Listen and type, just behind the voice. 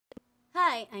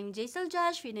Hi, I'm Jaisal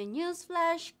Josh with a news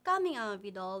flash coming out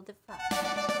with all the facts.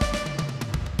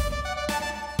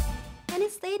 In a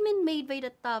statement made by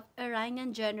the top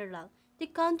Iranian general, the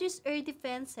country's air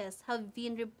defenses have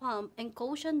been revamped and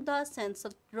cautioned dozens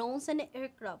of drones and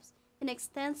aircrafts in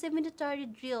extensive military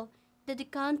drill that the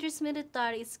country's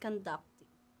military is conducting.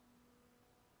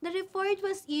 The report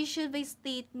was issued by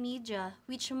state media,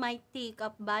 which might take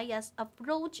a biased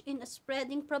approach in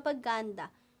spreading propaganda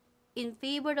in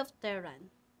favor of Tehran.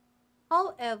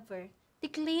 However, the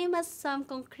claim has some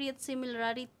concrete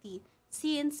similarity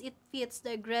since it fits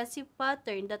the aggressive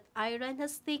pattern that Iran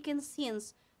has taken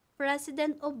since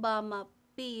President Obama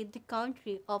paid the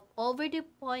country off over the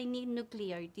phony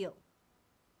nuclear deal.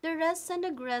 The recent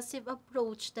aggressive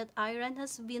approach that Iran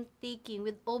has been taking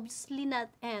will obviously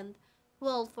not end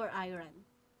well for Iran.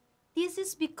 This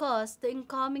is because the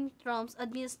incoming Trump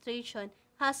administration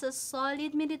has a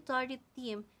solid military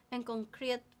team and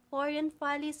concrete foreign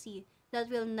policy that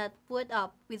will not put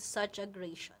up with such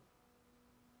aggression.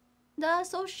 The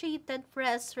Associated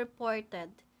Press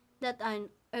reported that an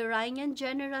Iranian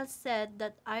general said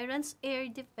that Iran's air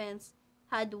defense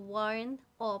had warned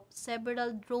off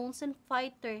several drones and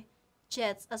fighter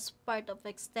jets as part of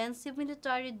extensive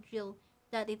military drill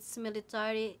that its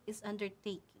military is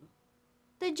undertaking.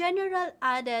 The general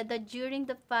added that during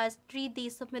the past 3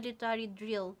 days of military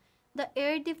drill, the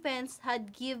air defense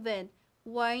had given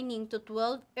warning to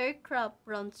 12 aircraft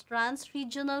from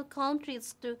trans-regional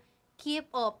countries to keep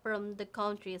off from the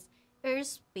country's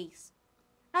airspace.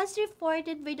 As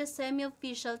reported by the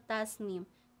semi-official Tasnim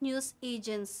news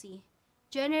agency,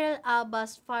 General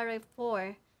Abbas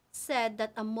Faraipour said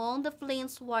that among the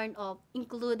planes warned off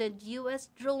included U.S.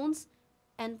 drones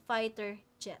and fighter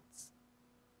jets.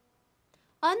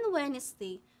 On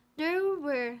Wednesday, there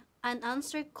were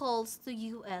unanswered calls to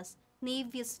U.S.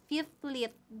 Navy's Fifth Fleet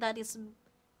that is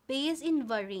based in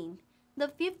Bahrain. The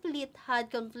Fifth Fleet had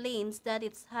complaints that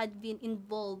it had been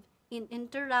involved in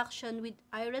interaction with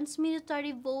Iran's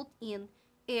military both in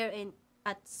air and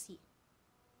at sea.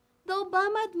 The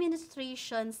Obama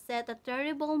administration set a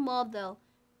terrible model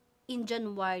in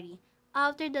January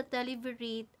after the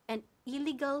deliberate and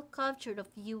illegal capture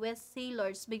of U.S.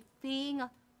 sailors by paying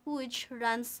a huge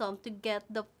ransom to get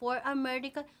the 4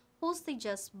 American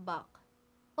hostages back.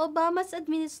 Obama's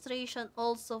administration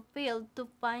also failed to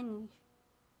punish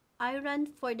Iran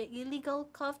for the illegal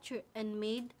capture and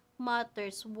made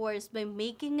matters worse by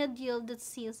making a deal that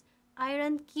sees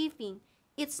Iran keeping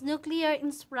its nuclear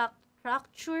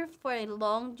infrastructure for a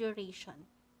long duration.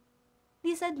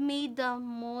 This had made the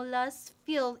mullahs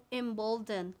feel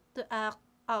emboldened to act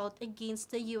out against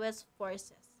the U.S.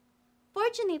 forces.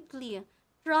 Fortunately,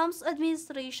 Trump's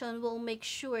administration will make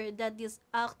sure that this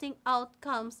acting out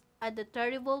comes at a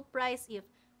terrible price if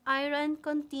Iran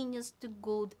continues to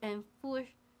goad and push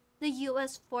the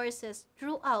U.S. forces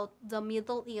throughout the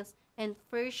Middle East and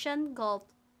Persian Gulf.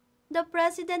 The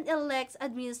President-elect's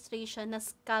administration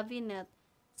has cabinet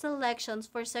selections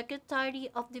for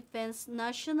Secretary of Defense,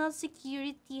 National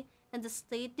Security, and the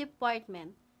State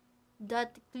Department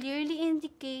that clearly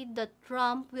indicate that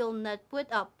Trump will not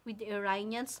put up with the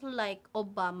Iranians like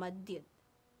Obama did.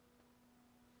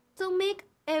 To make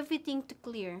everything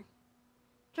clear,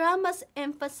 Trump has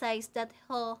emphasized that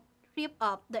he'll rip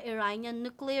up the Iranian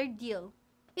nuclear deal.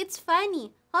 It's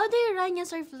funny how the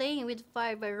Iranians are playing with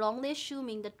fire by wrongly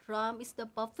assuming that Trump is the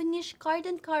buffoonish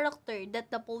cartoon character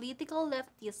that the political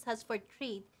leftist has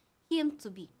portrayed him to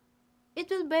be. It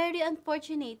will be very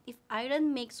unfortunate if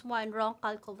Iran makes one wrong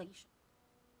calculation.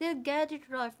 They'll get it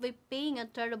rough by paying a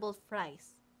terrible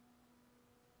price.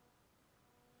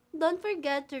 Don't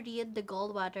forget to read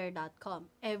thegoldwater.com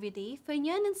every day for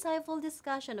new and insightful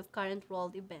discussion of current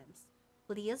world events.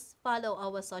 Please follow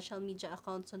our social media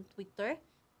accounts on Twitter,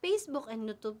 Facebook, and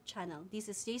YouTube channel. This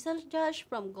is Jaisal Josh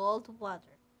from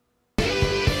Goldwater.